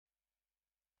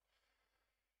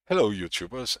Hello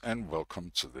YouTubers, and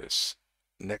welcome to this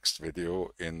next video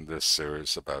in this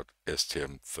series about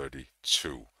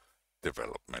STM32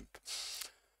 development.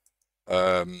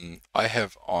 I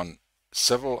have on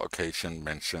several occasions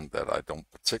mentioned that I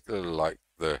don't particularly like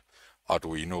the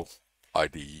Arduino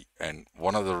IDE, and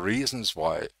one of the reasons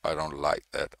why I don't like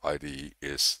that IDE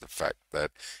is the fact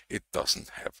that it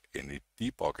doesn't have any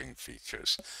debugging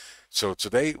features. So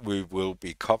today we will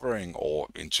be covering or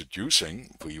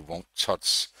introducing, we won't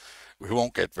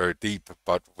get very deep,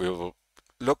 but we'll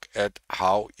look at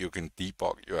how you can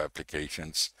debug your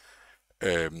applications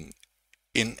in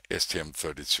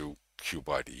STM32 Cube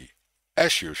IDE.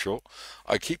 As usual,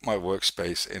 I keep my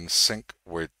workspace in sync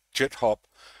with GitHub.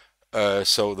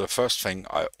 So the first thing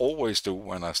I always do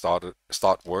when I start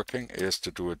working is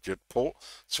to do a git pull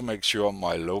to make sure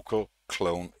my local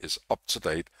clone is up to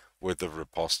date with the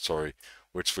repository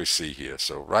which we see here.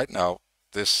 So right now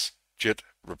this git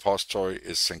repository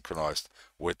is synchronized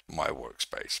with my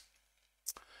workspace.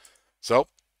 So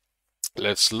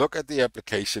let's look at the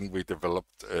application we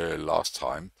developed last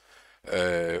time,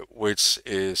 which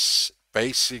is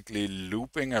basically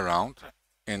looping around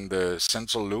in the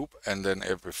central loop, and then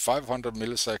every 500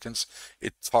 milliseconds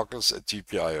it toggles a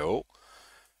GPIO,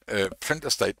 print a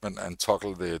statement and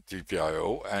toggle the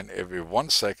GPIO, and every 1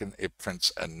 second it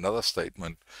prints another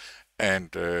statement, and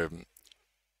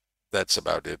that's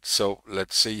about it. So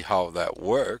let's see how that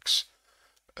works.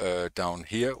 Down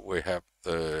here we have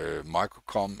the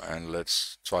microcom, and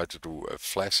let's try to do a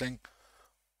flashing,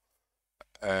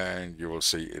 and you will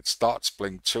see it starts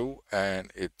blink 2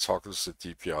 and it toggles the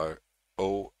GPIO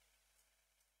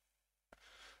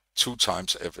 2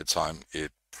 times every time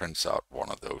it prints out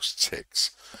one of those ticks.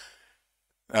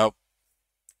 Now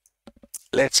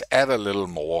let's add a little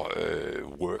more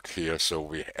work here so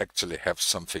we actually have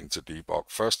something to debug.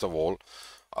 First of all,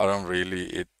 I don't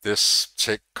really, this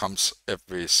tick comes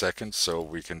every second, so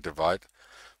we can divide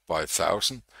by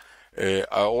 1,000. I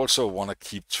also want to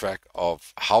keep track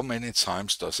of how many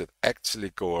times does it actually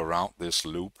go around this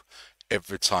loop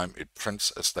every time it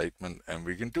prints a statement, and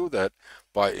we can do that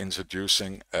by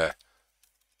introducing a,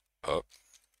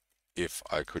 if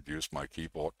I could use my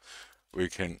keyboard, we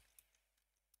can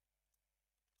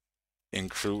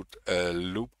include a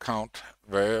loop count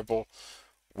variable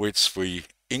which we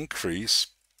increase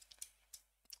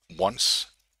once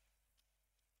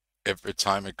every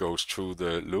time it goes through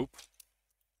the loop,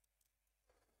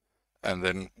 and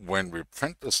then when we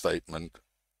print the statement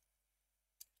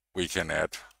we can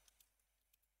add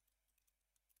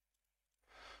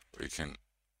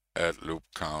loop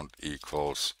count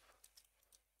equals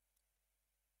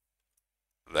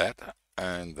that,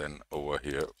 and then over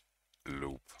here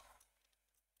loop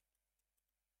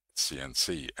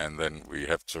CNC, and then we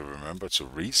have to remember to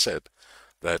reset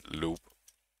that loop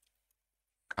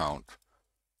count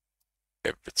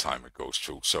every time it goes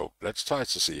through. So let's try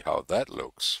to see how that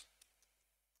looks.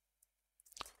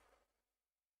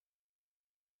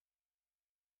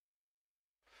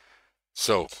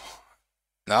 So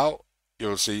now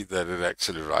you'll see that it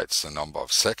actually writes the number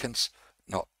of seconds,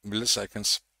 not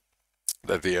milliseconds,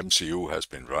 that the MCU has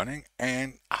been running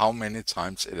and how many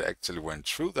times it actually went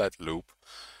through that loop.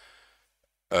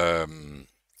 And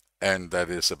that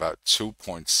is about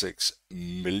 2.6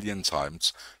 million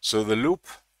times. So the loop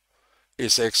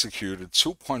is executed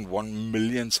 2.1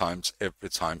 million times every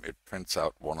time it prints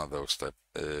out one of those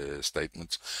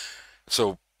statements.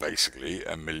 So basically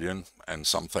a million and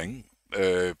something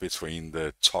between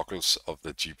the toggles of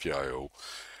the GPIO.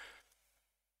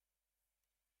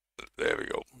 There we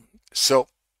go. So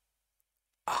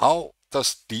how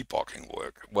does debugging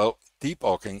work? Well,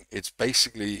 debugging, it's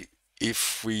basically,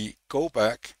 if we go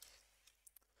back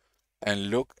and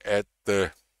look at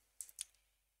the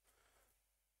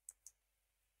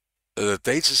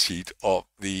datasheet of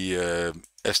the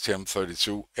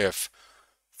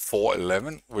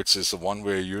STM32F411, which is the one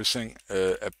we're using,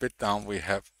 a bit down we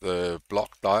have the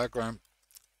block diagram.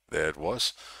 There it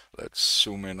was. Let's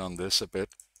zoom in on this a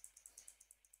bit.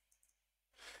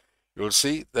 You'll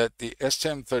see that the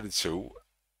STM32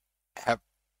 have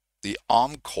the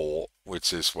ARM core,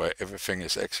 which is where everything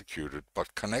is executed,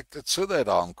 but connected to that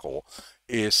ARM core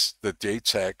is the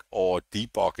JTAG or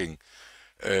debugging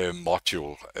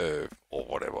module, or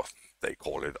whatever they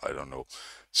call it, I don't know.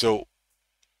 So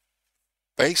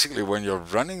basically when you're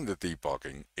running the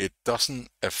debugging, it doesn't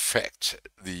affect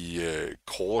the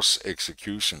core's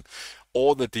execution.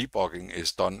 All the debugging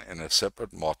is done in a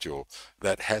separate module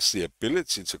that has the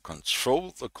ability to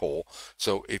control the core,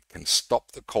 so it can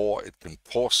stop the core, it can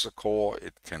pause the core,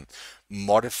 it can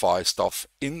modify stuff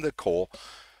in the core.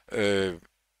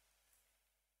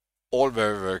 All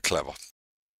very, very clever.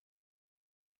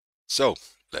 So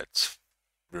let's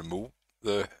remove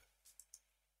the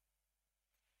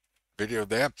video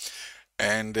there,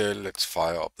 and let's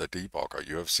fire up the debugger.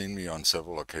 You have seen me on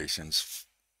several occasions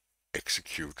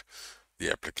execute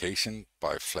the application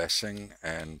by flashing,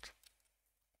 and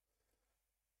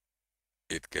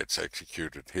it gets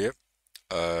executed here.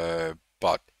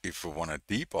 But if we want to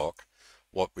debug,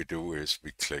 what we do is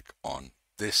we click on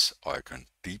this icon,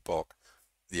 debug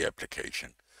the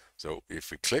application. So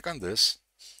if we click on this,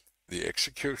 the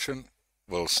execution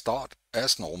will start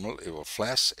as normal. It will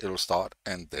flash, it will start,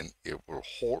 and then it will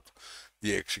halt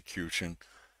the execution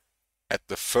at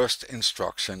the first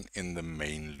instruction in the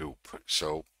main loop.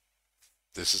 So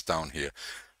this is down here.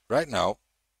 Right now,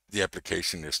 the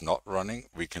application is not running.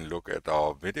 We can look at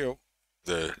our video.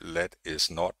 The LED is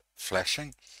not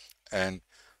flashing, and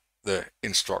the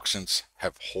instructions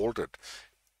have halted.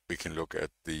 We can look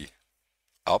at the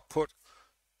output.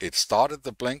 It started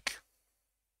the blink.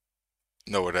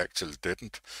 No, it actually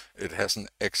didn't. It hasn't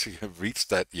actually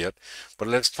reached that yet. But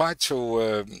let's try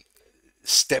to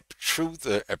step through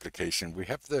the application. We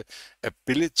have the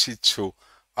ability to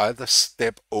either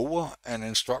step over an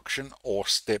instruction or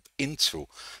step into.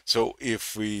 So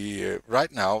if we,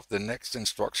 right now, the next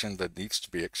instruction that needs to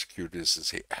be executed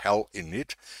is hell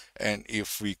init. And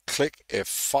if we click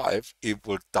F5, it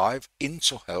will dive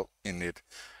into hell init,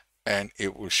 and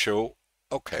it will show,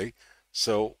 okay,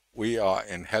 so we are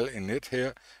in hell init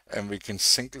here, and we can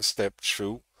single step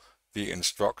through the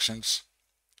instructions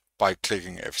by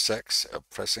clicking F6,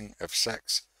 pressing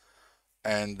F6,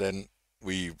 and then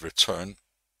we return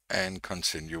and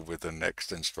continue with the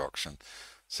next instruction.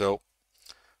 So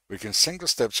we can single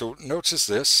step. So notice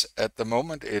this, at the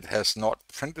moment it has not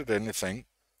printed anything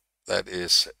that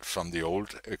is from the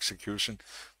old execution,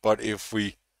 but if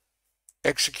we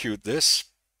execute this,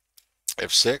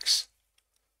 F6,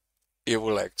 it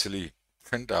will actually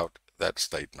print out that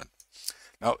statement.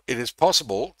 Now it is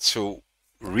possible to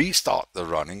restart the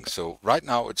running. So right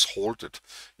now it's halted.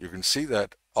 You can see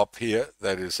that up here,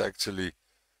 that is actually,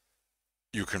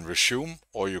 you can resume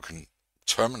or you can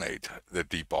terminate the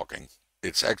debugging.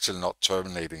 It's actually not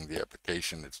terminating the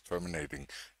application, it's terminating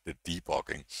the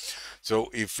debugging. So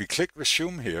if we click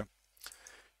resume here,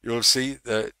 you'll see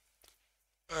that,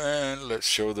 and let's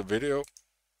show the video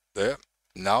there.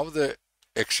 Now the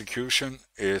execution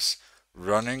is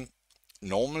running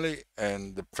normally,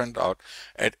 and the printout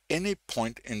at any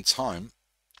point in time,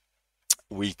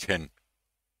 we can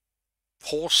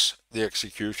pause the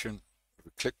execution.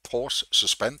 We click pause,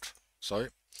 suspend, sorry.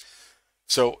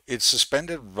 So it's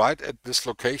suspended right at this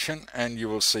location, and you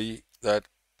will see that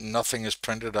nothing is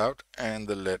printed out and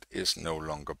the LED is no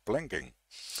longer blinking.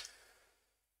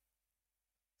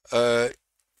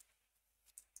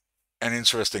 An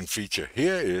interesting feature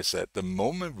here is that the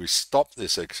moment we stop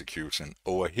this execution,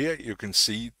 over here you can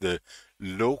see the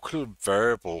local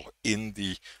variable in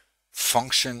the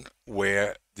function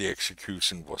where the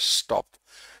execution was stopped.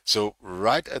 So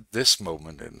right at this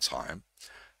moment in time,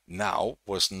 now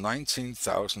was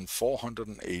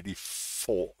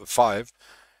 19,485,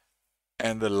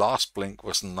 and the last blink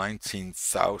was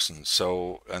 19,000.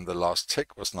 So, and the last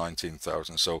tick was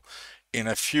 19,000. So in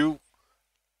a few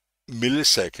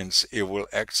milliseconds, it will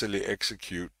actually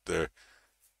execute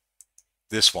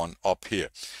this one up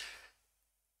here.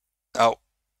 Now,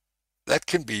 that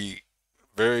can be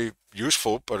very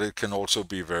useful, but it can also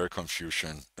be very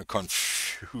confusing.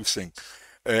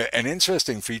 An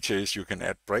interesting feature is you can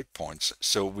add breakpoints.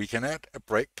 So we can add a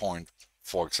breakpoint,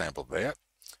 for example, there,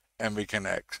 and we can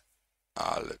add,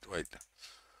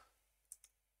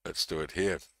 let's do it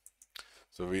here.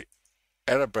 So we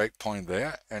add a breakpoint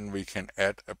there, and we can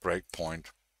add a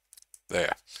breakpoint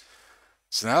there.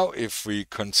 So now if we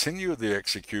continue the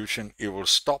execution, it will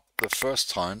stop the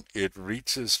first time it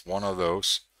reaches one of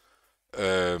those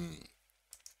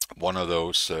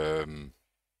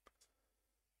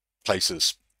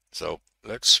places. So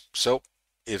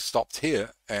it stopped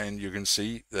here, and you can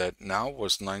see that now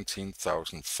was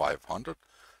 19,500.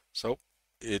 So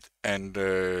it, and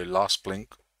last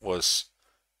blink was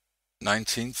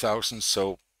 19,000.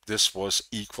 So this was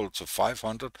equal to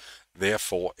 500.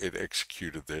 Therefore, it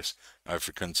executed this. Now, if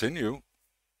we continue,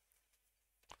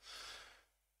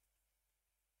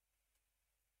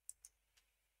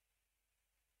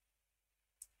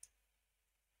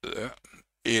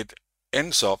 it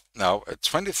ends up now at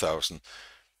 20,000.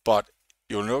 But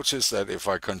you'll notice that if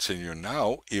I continue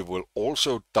now, it will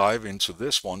also dive into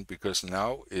this one, because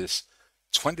now is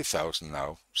 20,000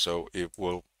 now. So it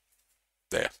will,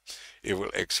 it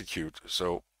will execute.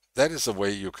 So that is the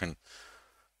way you can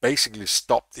basically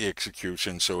stop the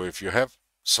execution. So if you have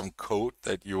some code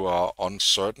that you are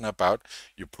uncertain about,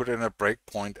 you put in a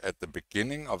breakpoint at the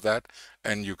beginning of that,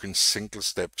 and you can single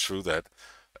step through that.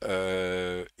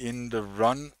 In the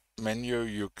run menu,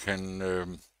 you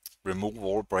can remove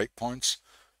all breakpoints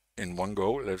in one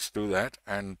go. Let's do that.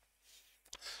 And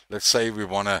let's say we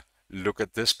want to look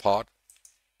at this part.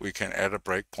 We can add a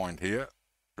breakpoint here,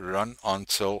 run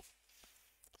until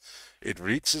it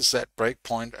reaches that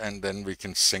breakpoint, and then we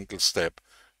can single step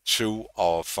to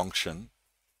our function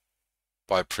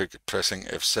by pressing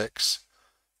F6,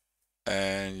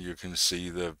 and you can see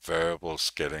the variables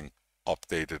getting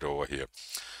updated over here.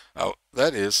 Now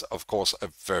that is of course a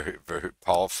very, very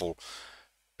powerful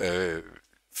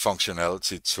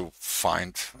functionality to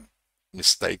find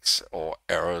mistakes or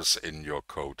errors in your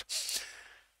code.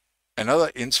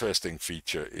 Another interesting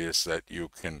feature is that you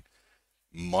can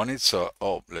monitor,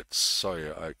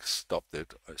 sorry, I stopped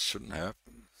it, I shouldn't have.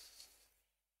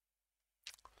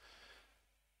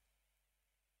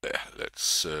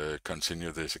 Let's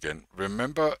continue this again.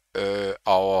 Remember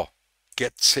our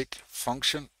getTick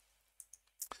function?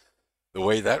 The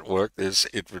way that worked is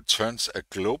it returns a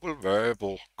global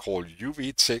variable called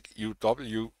UV-tick,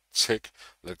 UW-tick.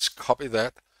 Let's copy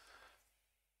that,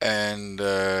 and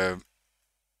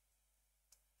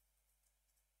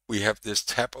we have this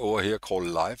tab over here called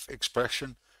live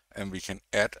expression, and we can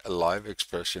add a live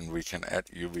expression. We can add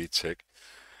UV-tick,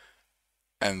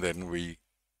 and then we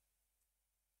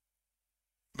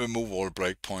remove all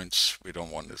breakpoints. We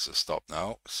don't want this to stop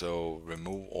now, so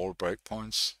remove all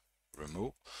breakpoints,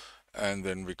 remove, and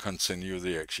then we continue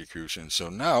the execution. So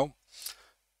now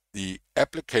the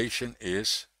application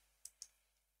is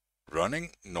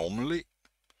running normally,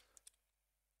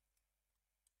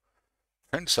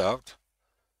 prints out,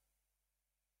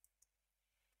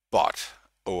 but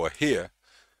over here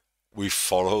we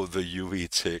follow the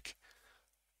UV-tick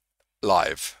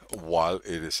live while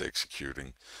it is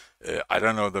executing. I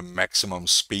don't know the maximum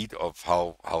speed of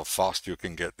how fast you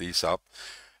can get these up.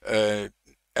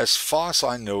 As far as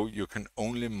I know, you can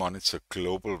only monitor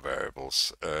global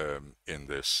variables in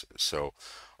this. So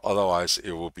otherwise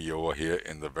it will be over here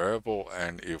in the variable,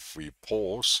 and if we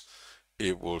pause,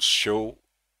 it will show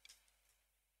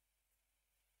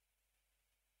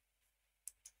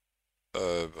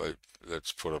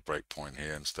let's put a breakpoint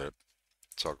here instead.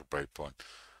 Talk a breakpoint.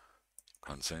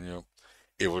 Continue.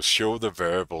 It will show the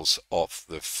variables of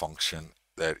the function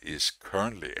that is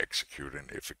currently executing.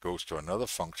 If it goes to another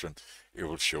function, it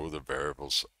will show the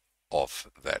variables of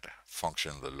that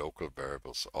function, the local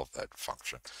variables of that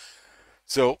function.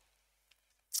 So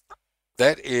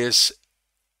that is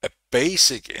a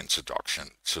basic introduction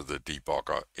to the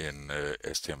debugger in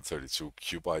STM32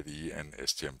 CubeIDE and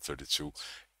STM32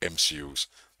 MCUs.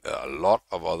 There are a lot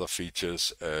of other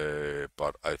features,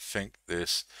 but I think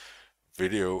this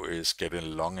video is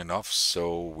getting long enough,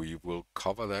 so we will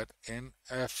cover that in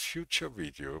a future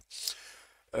video.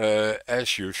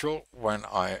 As usual, when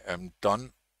I am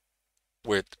done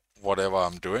with whatever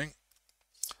I'm doing,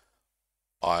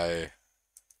 I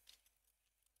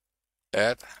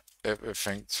add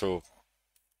everything to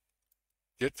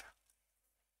Git.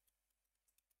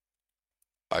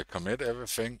 I commit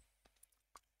everything.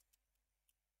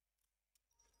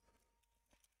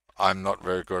 I'm not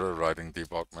very good at writing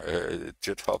debug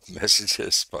GitHub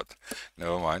messages, but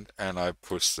never mind. And I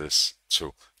push this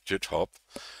to GitHub.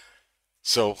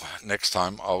 So next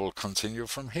time I will continue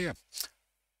from here.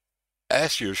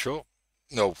 As usual,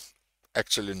 no,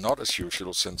 actually not as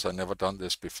usual, since I never done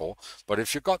this before. But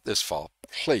if you got this far,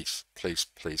 please, please,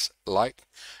 please like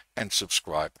and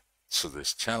subscribe to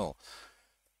this channel.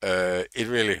 It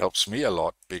really helps me a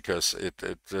lot, because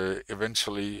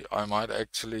eventually I might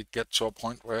actually get to a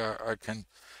point where I can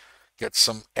get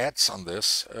some ads on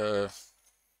this.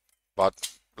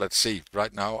 But let's see.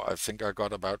 Right now I think I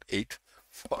got about 8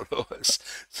 followers,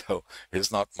 so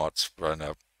it's not much right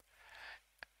now.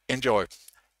 Enjoy.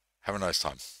 Have a nice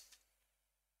time.